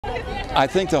I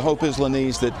think the hope is,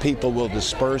 Lanise, that people will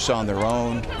disperse on their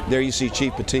own. There you see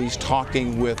Chief Battiste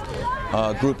talking with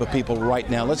a group of people right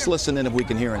now. Let's listen in if we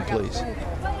can hear him, please.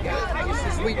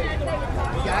 This weekend, the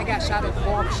guy got shot at the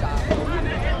barbershop.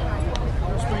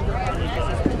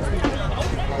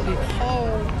 He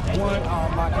called one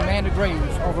of my Commander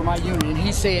Graves over my unit, and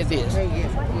he said this: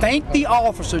 "Thank the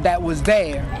officer that was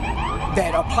there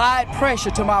that applied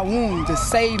pressure to my wound to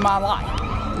save my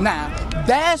life." Now,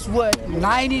 that's what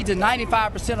 90 to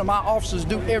 95% of my officers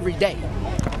do every day.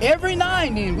 Every now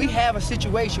and then we have a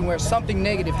situation where something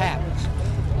negative happens.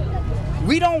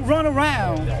 We don't run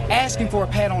around asking for a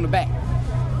pat on the back.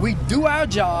 We do our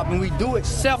job, and we do it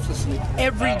selflessly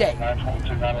every day.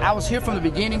 I was here from the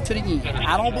beginning to the end.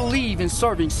 I don't believe in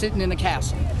serving sitting in the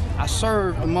castle. I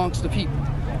serve amongst the people.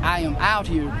 I am out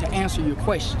here to answer your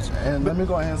questions. And let me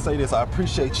go ahead and say this: I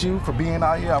appreciate you for being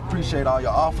out here. I appreciate all your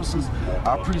officers.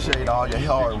 I appreciate all your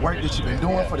hard work that you've been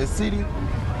doing for the city.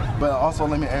 But also,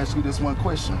 let me ask you this one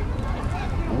question: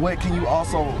 what can you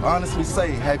also honestly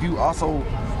say? Have you also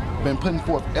been putting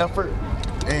forth effort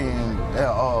and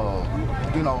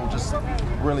you know, just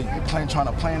really trying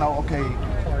to plan out, okay,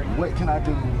 what can I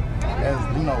do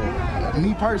as, you know,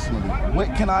 me personally,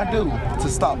 what can I do to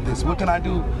stop this? What can I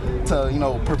do to, you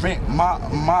know, prevent my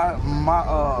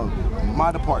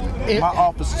department, my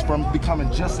officers from becoming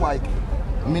just like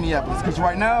Minneapolis? Because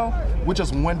right now we're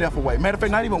just one death away. Matter of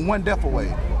fact, not even one death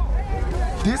away.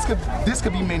 This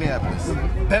could be Minneapolis.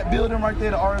 That building right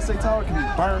there, the RSA Tower, can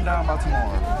be burned down by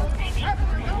tomorrow.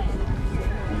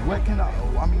 What can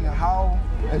I mean, how,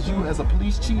 as you, as a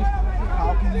police chief,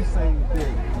 how can you say that,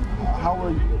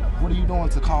 what are you doing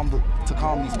to calm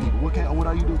these people? What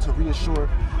are you doing to reassure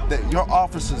that your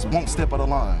officers won't step out of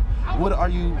line? What are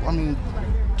you, I mean,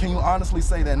 can you honestly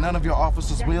say that none of your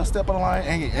officers will step out of line,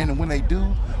 and when they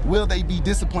do, will they be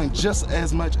disciplined just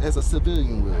as much as a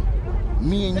civilian will?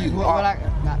 Me and you. Well,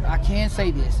 I can say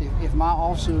this: if my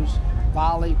officers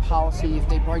violate policy, if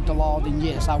they break the law, then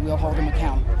yes, I will hold them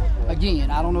accountable. Again,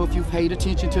 I don't know if you've paid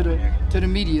attention to the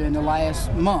media in the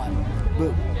last month,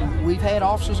 but we've had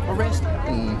officers arrested.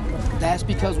 That's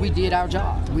because we did our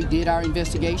job. We did our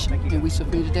investigation, and we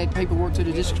submitted that paperwork to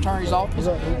the district attorney's office,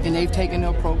 and they've taken the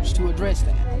approach to address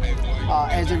that.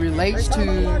 As it relates to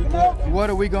what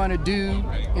are we going to do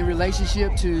in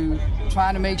relationship to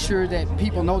trying to make sure that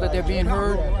people know that they're being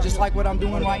heard, just like what I'm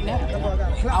doing right now.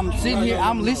 I'm sitting here,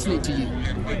 I'm listening to you.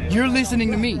 You're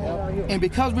listening to me. And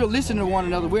because we're listening to one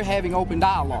another, we're having open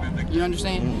dialogue. You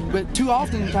understand? But too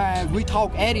often times we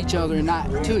talk at each other and not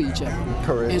to each other.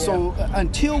 Correct. And so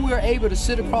until we're able to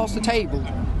sit across the table,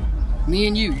 me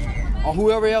and you, or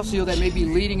whoever else here that may be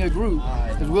leading a group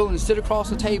is willing to sit across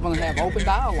the table and have open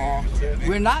dialogue,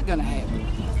 we're not going to have it.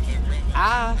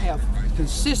 I have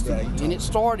consistently, and it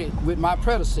started with my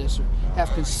predecessor, have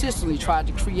consistently tried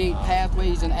to create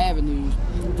pathways and avenues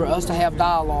for us to have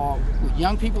dialogue with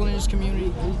young people in this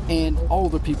community and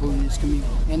older people in this community.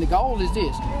 And the goal is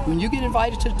this: when you get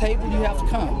invited to the table, you have to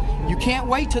come. You can't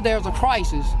wait till there's a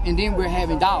crisis and then we're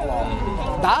having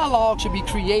dialogue. Dialogue should be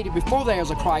created before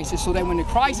there's a crisis, so that when the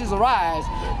crisis arises,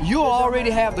 you'll already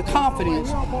have the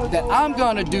confidence that I'm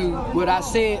gonna do what I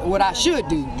said, what I should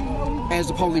do as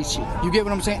the police chief. You get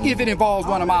what I'm saying? If it involves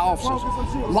one of my officers.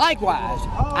 Likewise,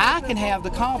 I can have the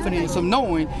confidence of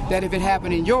knowing that if it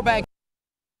happened in your back.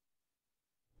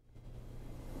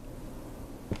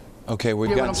 Okay,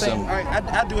 we've got some. All right,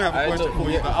 I do have a question for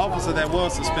you. The officer that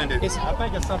was suspended. I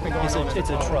think it's something going on. It's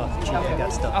a truck that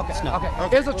got stuck.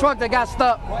 Okay. It's a truck that got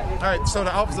stuck. All right, so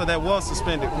the officer that was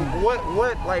suspended,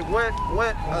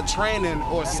 what training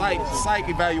or psych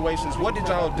evaluations, what did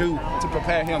y'all do to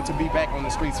prepare him to be back on the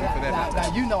streets for that?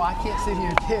 Now, you know I can't sit here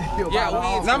and tell you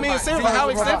about I mean, seriously, how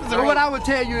extensive is it? What I would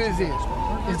tell you is this,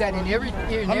 is that in every...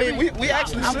 we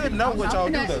actually should know what y'all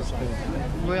do though.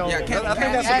 Well, I think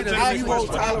that's a zero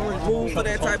tolerance rule for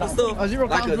that type of stuff. A zero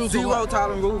like a zero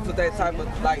tolerance rule for that type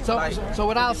of So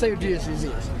what I'll say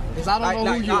is I don't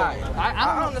know who you are.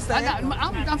 I understand.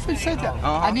 I'm finna say that.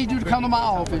 I need you to come to my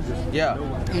office. Yeah.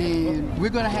 And we're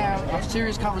gonna have a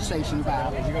serious conversation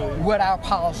about what our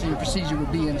policy and procedure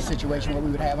would be in a situation where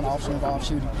we would have an officer involved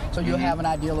shooting. So you'll have an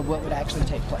idea of what would actually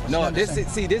take place. No, this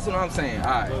is what I'm saying.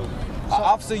 All right. An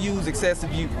officer used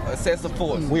excessive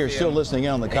force. We are still listening in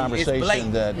on the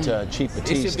conversation that Chief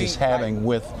Battiste is having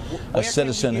with a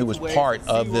citizen who was part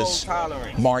of this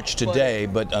march today,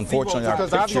 but unfortunately our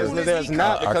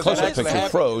close-up picture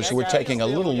froze, so we're taking a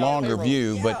little longer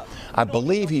view, but I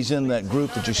believe he's in that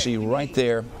group that you see right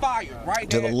there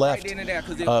to the left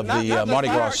of the Mardi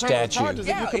Gras statue,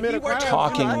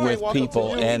 talking with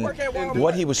people. And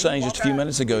what he was saying just a few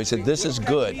minutes ago, he said, this is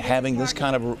good, having this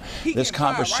kind of this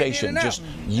conversation, just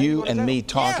you and me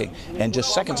talking. And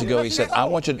just seconds ago, he said, I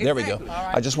want you to, there we go,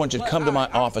 I just want you to come to my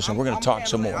office and we're going to talk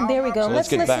some more. There we go. So let's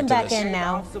get listen back in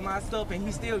now. My stuff, and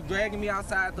he's still dragging me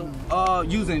outside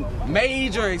using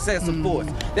major excessive force.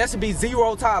 That should be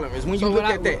zero tolerance when you look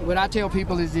at that. What I tell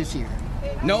people is this here.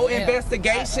 No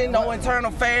investigation, no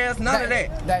internal affairs, none of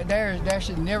that. There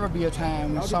should never be a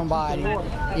time when somebody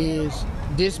is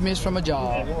dismissed from a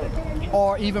job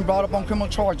or even brought up on criminal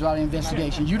charges without an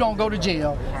investigation. You don't go to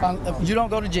jail. You don't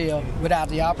go to jail without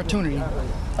the opportunity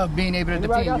of being able to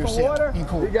defend yourself in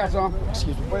court. We got some.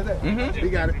 Excuse me. Where's that? We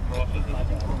got it.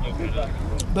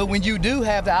 But when you do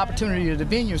have the opportunity to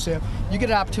defend yourself, you get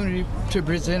an opportunity to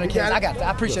present a case.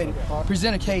 I appreciate it.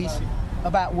 Present a case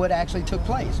about what actually took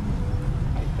place.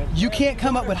 You can't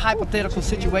come up with hypothetical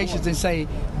situations and say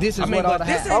this is what ought to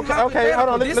happen. Okay, hold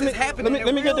on. Let me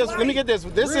get this. Let me get this.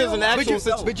 This is an actual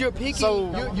situation. But you're peeking. So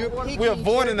we're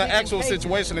avoiding the actual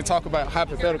situation and talk about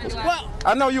hypotheticals. Well,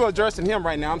 I know you're addressing him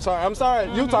right now. I'm sorry.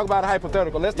 You talk about a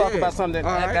hypothetical. Let's talk about something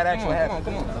that actually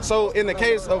happened. So in the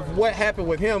case of what happened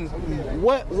with him,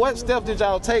 what steps did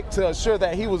y'all take to assure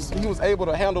that he was able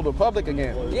to handle the public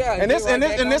again? Yeah. And this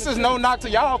is no knock to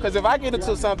y'all, because if I get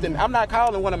into something, I'm not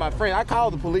calling one of my friends. I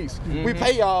call the police. We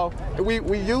pay y'all. We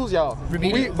use y'all.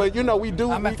 But you know we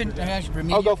do.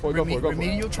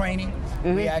 Remedial training.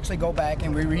 We actually go back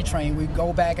and we retrain. We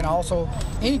go back and also,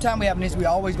 anytime we have this, we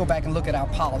always go back and look at our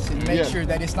policy to make sure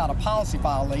that it's not a policy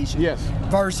violation.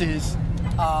 Versus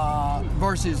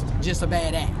just a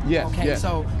bad act. Okay.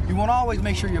 So you want to always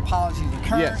make sure your policies are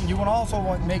current. You want to also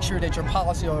want to make sure that your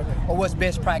policy or what's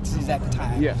best practices at the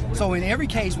time. So in every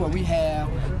case where we have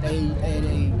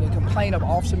a complaint of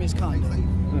officer misconduct,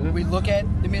 we look at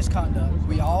the misconduct.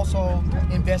 We also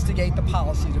investigate the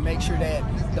policy to make sure that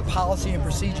the policy and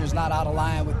procedure is not out of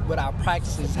line with what our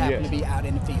practices happen to be out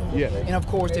in the field. And of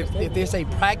course, if there's a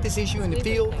practice issue in the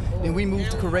field, then we move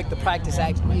to correct the practice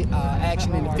action in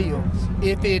the field.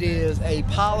 If it is a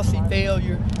policy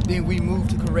failure, then we move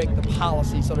to correct the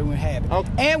policy so that we have it.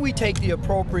 And we take the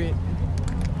appropriate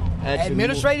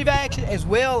administrative action as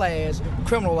well as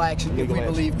criminal action if we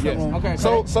believe criminal.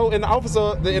 So in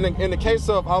the case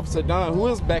of Officer Don, who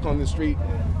is back on the street,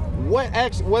 what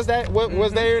action was that?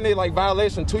 Was there any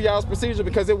violation to y'all's procedure?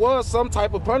 Because it was some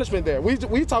type of punishment there. We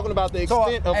talking about the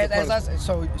extent of the punishment.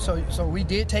 So we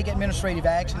did take administrative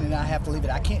action, and I have to leave it.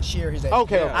 I can't share his. I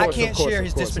can't share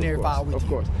his disciplinary file with you. Of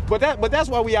course, but that's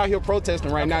why we out here protesting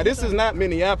right now. This is not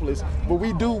Minneapolis, but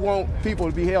we do want people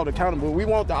to be held accountable. We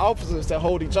want the officers to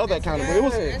hold each other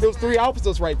accountable. It was 3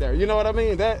 officers right there. You know what I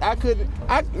mean? That I couldn't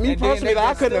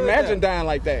imagine dying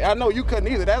like that. I know you couldn't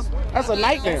either. That's a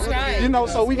nightmare. You know,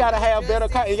 so we gotta have better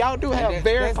cops. And y'all do have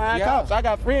very fine cops. I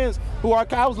got friends who are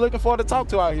cops looking for to talk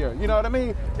to out here. You know what I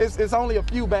mean? It's only a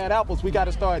few bad apples. We got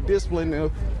to start disciplining them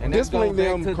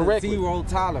correctly. Zero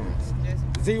tolerance.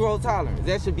 Zero tolerance.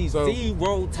 That should be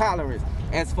zero tolerance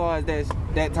as far as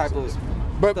that type of stuff.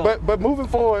 But moving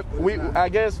forward, I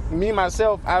guess me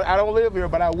myself, I don't live here,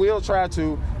 but I will try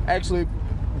to actually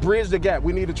bridge the gap.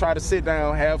 We need to try to sit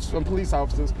down, have some police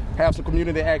officers, have some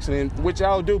community action, which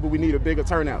y'all do, but we need a bigger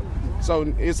turnout.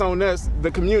 So it's on us, the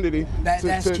community,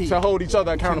 to hold each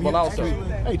other accountable also.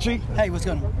 Hey, Chief. Hey, what's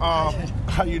going on?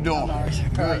 How you doing?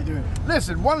 How you doing?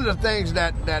 Listen, one of the things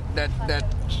that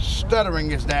stuttering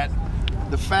is that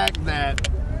the fact that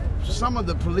some of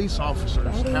the police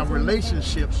officers have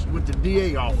relationships with the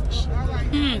DA office.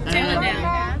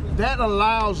 And that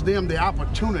allows them the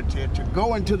opportunity to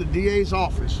go into the DA's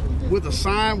office with a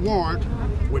signed warrant,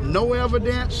 with no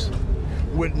evidence,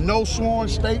 with no sworn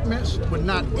statements, with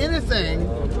not anything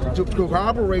to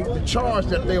corroborate the charge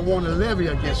that they want to levy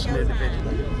against an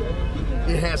individual.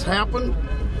 It has happened.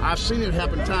 I've seen it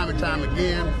happen time and time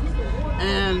again.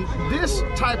 And this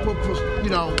type of,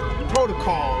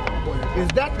 protocol, is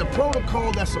that the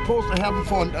protocol that's supposed to happen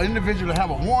for an individual to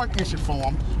have a warrant issued for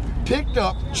them, picked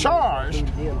up,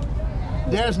 charged.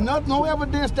 There's no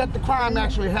evidence that the crime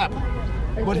actually happened.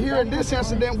 But here in this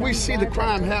incident, we see the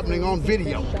crime happening on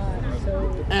video.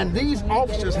 And these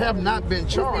officers have not been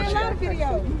charged yet.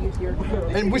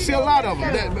 And we see a lot of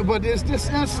them. But it's this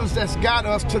instance that's got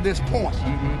us to this point.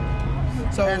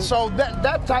 So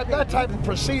that type of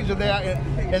procedure there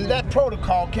and that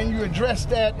protocol, can you address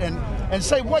that and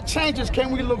say what changes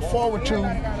can we look forward to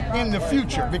in the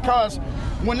future? Because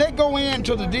when they go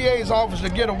into the DA's office to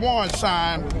get a warrant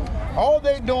signed, all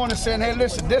they're doing is saying, hey,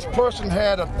 listen, this person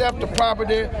had a theft of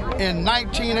property in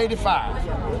 1985.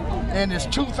 and it's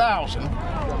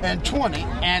 2020,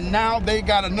 and now they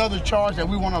got another charge that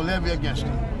we want to levy against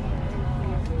them.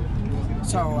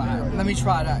 So let me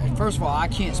try that. First of all, I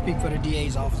can't speak for the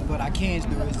DA's office. What I can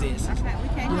do is this.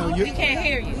 We can't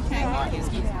hear you.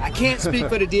 I can't speak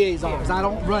for the DA's office. I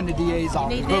don't run the DA's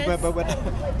office.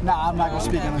 Nah, I'm not going to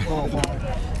speak on the call for it.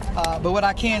 But what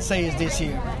I can say is this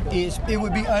here, is it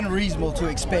would be unreasonable to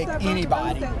expect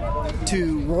anybody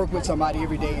to work with somebody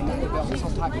every day and not develop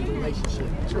some type of relationship.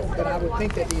 But I would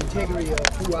think that the integrity of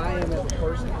who I am as a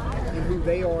person and who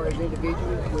they are as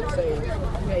individuals would say,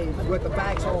 hey, what the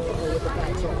facts are or what the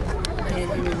facts are.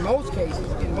 And in most cases,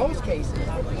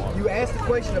 you ask the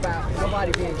question about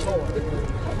nobody being charged.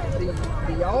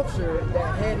 The officer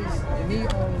that had his knee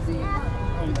on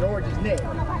George's neck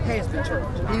has been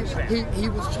charged. He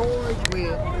was charged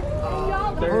with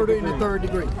murder in the 3rd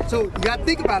degree. So you got to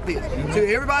think about this. So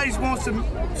everybody wants to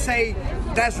say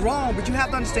that's wrong, but you have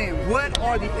to understand what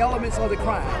are the elements of the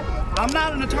crime. I'm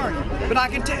not an attorney, but I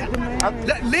can tell.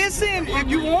 Listen, if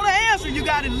you want to answer, you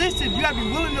got to listen. You got to be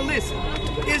willing to listen.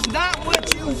 It's not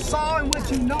what you saw and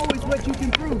what you know, it's what you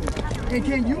can prove. And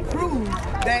can you prove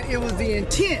that it was the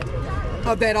intent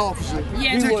of that officer?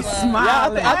 Yes, he was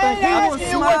smiling. I think he was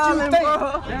smiling,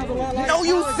 bro. No,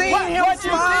 you seen him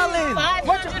smiling.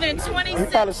 526. He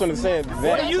probably shouldn't have said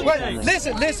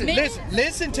that.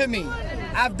 Listen to me.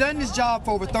 I've done this job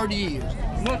for over 30 years.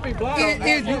 Must be black.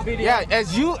 Yeah,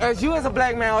 as you as a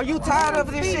black man, are you tired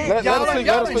of this shit? Let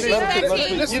him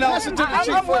speak. Listen to the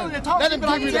chief first. Let him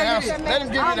give you the answer. Let him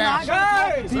give you the answer.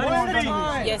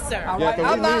 Yes, sir. I'm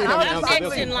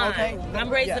Action line. I'm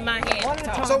raising my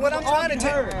hand. So what I'm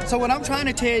trying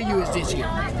to tell you is this here.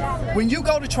 When you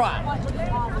go to trial,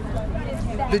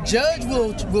 the judge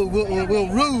will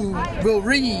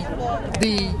read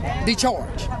the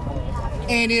charge.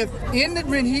 And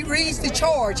when he reads the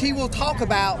charge, he will talk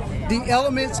about the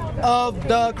elements of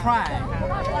the crime.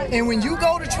 And when you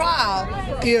go to trial,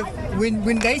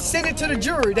 when they send it to the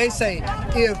jury, they say,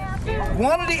 if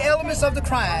one of the elements of the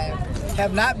crime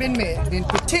have not been met, then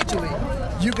potentially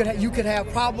you could have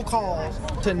probable cause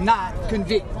to not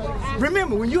convict.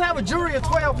 Remember, when you have a jury of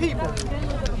 12 people,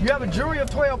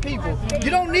 you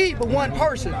don't need but one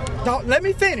person. Let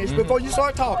me finish before you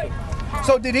start talking.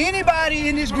 So did anybody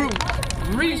in this group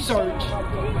research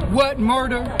what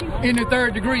murder in the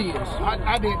 3rd degree is?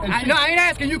 I did. No, I ain't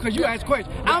asking you because you asked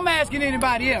questions. I'm asking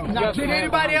anybody else. Did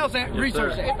anybody else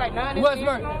research that? What's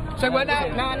murder? Say what now?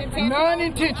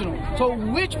 Non-intentional. So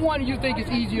which one do you think is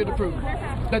easier to prove?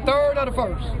 The 3rd or the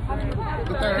 1st?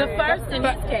 The 1st in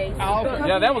this case.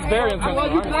 Yeah, that was very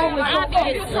intentional. Chief,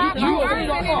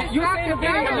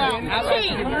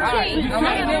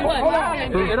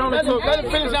 let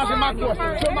him finish answering my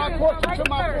question. To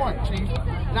my point, Chief.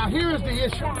 Now here is the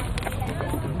issue.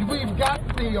 We've got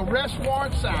the arrest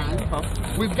warrant signed.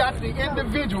 We've got the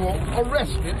individual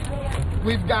arrested.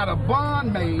 We've got a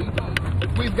bond made.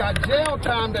 We've got jail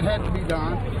time that had to be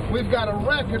done. We've got a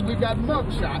record. We've got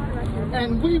mugshot.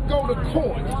 And we go to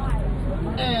court,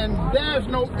 and there's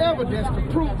no evidence to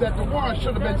prove that the warrant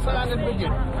should have been signed in the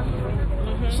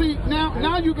beginning. See,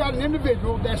 now you got an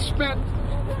individual that spent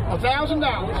 $1,000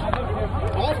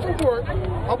 off of work,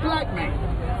 a black man,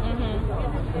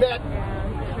 that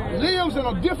lives in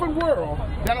a different world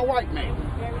than a white man.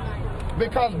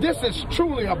 Because this is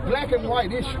truly a black and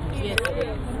white issue.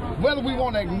 Whether we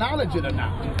want to acknowledge it or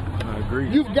not. I agree.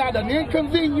 You've got an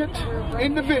inconvenient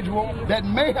individual that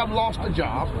may have lost a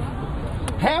job,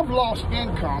 have lost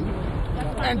income,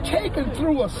 and taken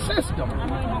through a system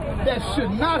that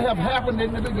should not have happened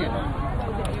in the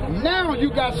beginning. Now you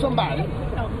got somebody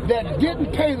that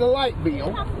didn't pay the light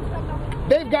bill.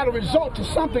 They've got to resort to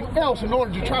something else in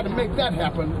order to try to make that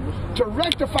happen, to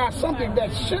rectify something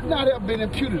that should not have been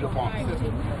imputed upon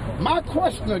them. My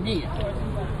question again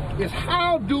is,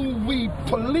 how do we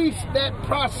police that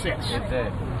process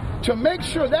to make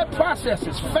sure that process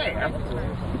is fair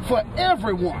for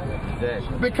everyone?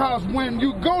 Because when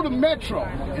you go to Metro,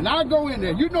 and I go in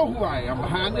there, you know who I am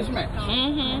behind this mask.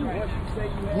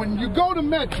 When you go to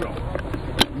Metro,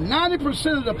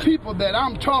 90% of the people that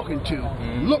I'm talking to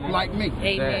look like me.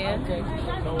 Amen.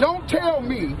 Don't tell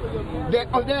me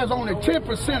that there's only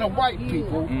 10% of white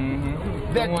people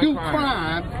that do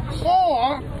crime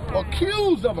or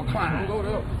accused of a crime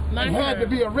and had to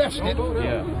be arrested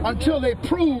until they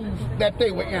prove that they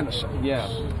were innocent.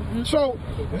 So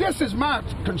this is my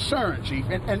concern, Chief,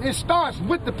 and it starts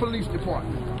with the police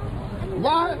department.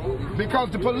 Why? Because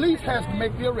the police has to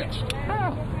make the arrest.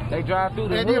 They drive through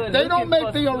the and hood if they don't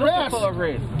make the arrest,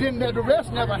 then the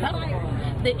arrest never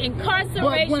happens. The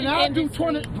incarceration But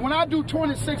when I do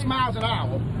 26 miles an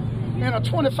hour in a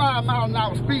 25 mile an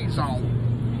hour speed zone,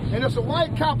 and there's a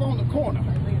white cop on the corner.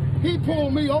 He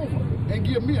pulled me over and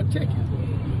give me a ticket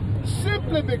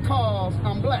simply because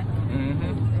I'm black.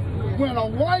 When a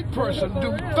white person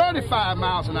do 35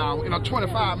 miles an hour in a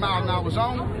 25 mile an hour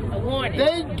zone,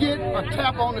 they get a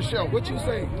tap on the shoulder. What you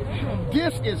say?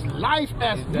 This is life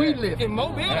as we live. In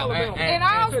Mobile, Alabama. In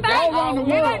all states. All around the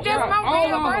world.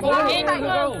 All around the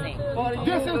world.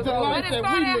 This is the life that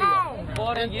we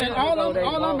live. And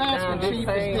all I'm asking, Chief,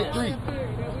 is this.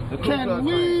 Can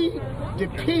we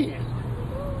depend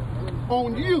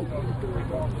on you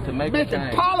to make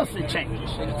policy change?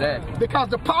 Exactly. Because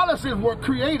the policies were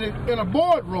created in a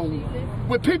boardroom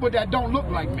with people that don't look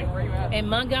like me. In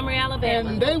Montgomery, Alabama.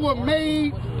 And they were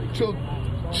made to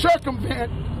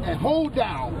circumvent and hold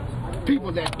down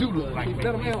people that do look like me.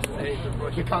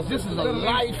 Because this is a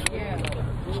life-changing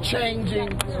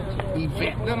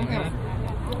event.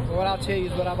 What I'll tell you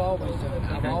is what I've always done.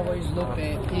 I've always looked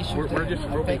at issues that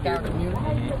affect our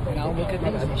community, and I'll look at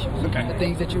these issues. The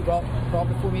things that you brought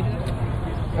before me today.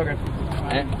 Okay.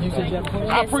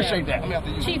 I appreciate that.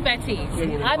 Chief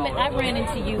Battiste, I ran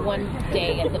into you one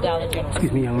day at the Dollar General.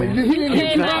 Excuse me, young lady. You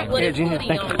came out with a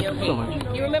hoodie on your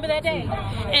head. You remember that day?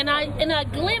 And I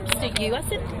glimpsed at you. I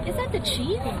said, "Is that the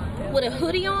chief with a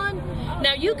hoodie on?"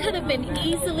 Now, you could have been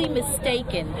easily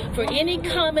mistaken for any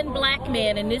common black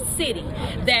man in this city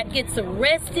that gets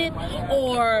arrested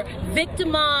or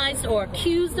victimized or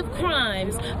accused of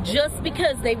crimes just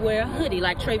because they wear a hoodie,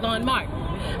 like Trayvon Martin.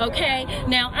 Okay,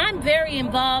 now I'm very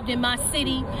involved in my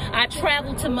city. I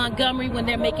travel to Montgomery when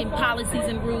they're making policies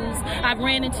and rules. I've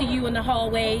ran into you in the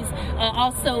hallways.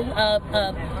 Also,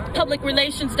 Public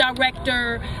Relations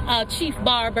Director, Chief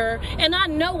Barber, and I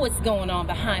know what's going on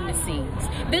behind the scenes.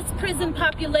 This prison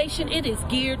population, it is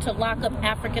geared to lock up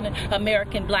African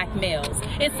American black males.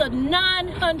 It's a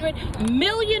 $900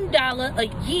 million a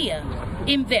year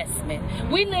investment.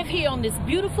 We live here on this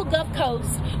beautiful Gulf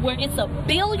Coast where it's a $1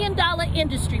 billion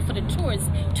industry for the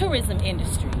tourism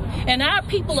industry. And our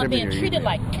people are being treated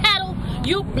like cattle.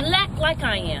 You black like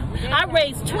I am. I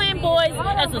raised twin boys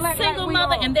as a single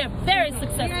mother, and they're very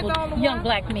successful young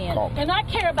black men. And I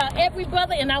care about every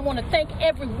brother, and I want to thank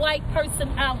every white person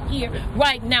out here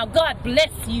right now. God bless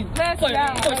you for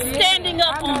standing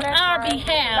up on our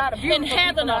behalf and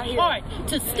having a heart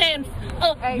to stand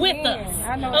up with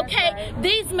us. Okay?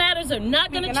 These matters are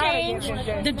not going to change.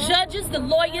 The judges, the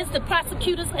lawyers, the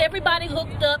prosecutors, everybody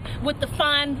hooked up with the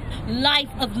fine life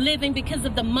of living because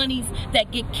of the monies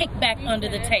that get kicked back under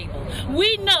the table.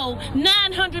 We know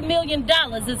 $900 million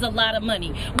is a lot of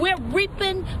money. We're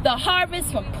reaping the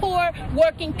harvest from poor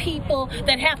working people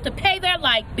that have to pay their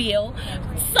light bill,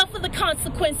 suffer the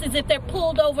consequences if they're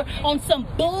pulled over on some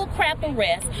bull crap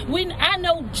arrest. I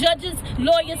know judges,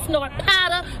 lawyers snort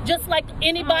powder just like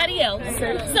anybody else.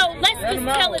 So let's just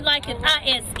tell it like it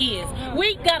is.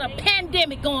 We got a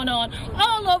pandemic going on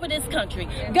all over this country.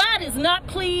 God is not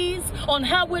pleased on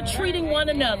how we're treating one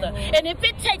another. And if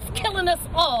it takes killing us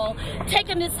all,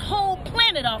 taking this whole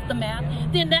planet off the map,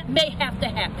 then that may have to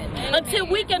happen. Until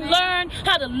we can learn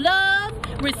how to love,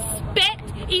 respect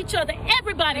each other.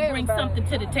 Everybody brings something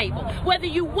to the table. Whether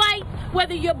you're white,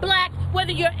 whether you're black,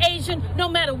 whether you're Asian, no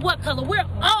matter what color, we're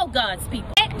all God's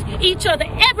people. Each other,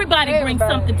 everybody brings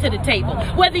something to the table.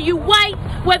 Whether you're white,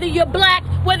 whether you're black,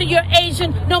 whether you're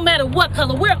Asian, no matter what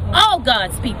color, we're all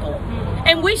God's people.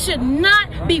 And we should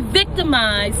not be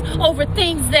victimized over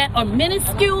things that are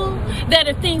minuscule, that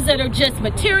are things that are just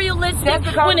materialistic,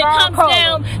 when it comes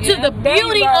down to the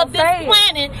beauty of this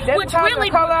planet, which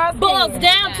really boils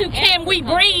down to, can we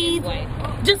breathe?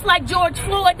 Just like George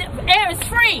Floyd, air is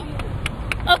free.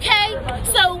 Okay?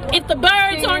 So if the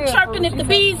birds aren't chirping, if the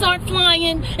bees aren't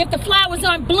flying, if the flowers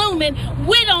aren't blooming,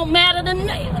 we don't matter.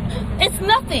 It's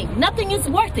nothing. Nothing is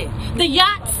worth it. The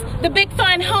yachts, the big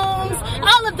fine homes,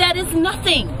 all of that is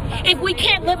nothing if we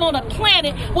can't live on a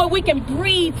planet where we can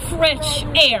breathe fresh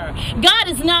air. God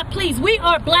is not pleased. We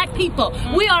are black people.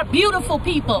 We are beautiful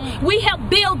people. We help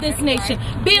build this nation,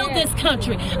 build this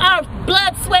country. Our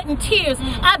blood, sweat, and tears.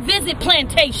 I visit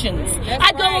plantations.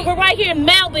 I go over right here in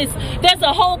Malvis. There's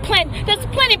a whole there's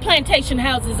plenty of plantation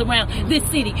houses around this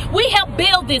city. We help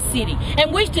build this city,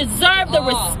 and we deserve the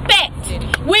respect.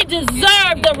 We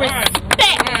deserve the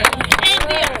respect and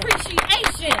the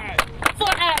appreciation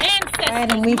for our ancestors.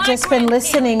 Right, and we've just been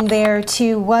listening there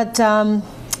to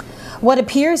what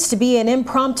appears to be an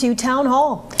impromptu town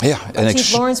hall. Yeah,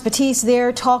 Chief Lawrence Battiste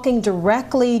there talking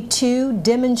directly to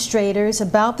demonstrators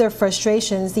about their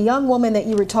frustrations. The young woman that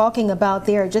you were talking about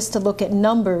there, just to look at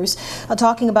numbers,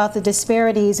 talking about the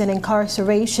disparities in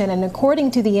incarceration, and according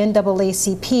to the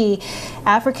NAACP,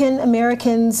 African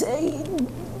Americans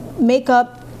make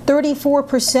up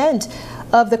 34%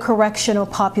 of the correctional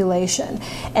population.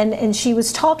 And she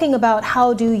was talking about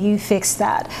how do you fix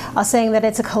that, saying that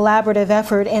it's a collaborative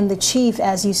effort, and the chief,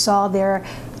 as you saw there,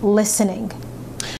 listening.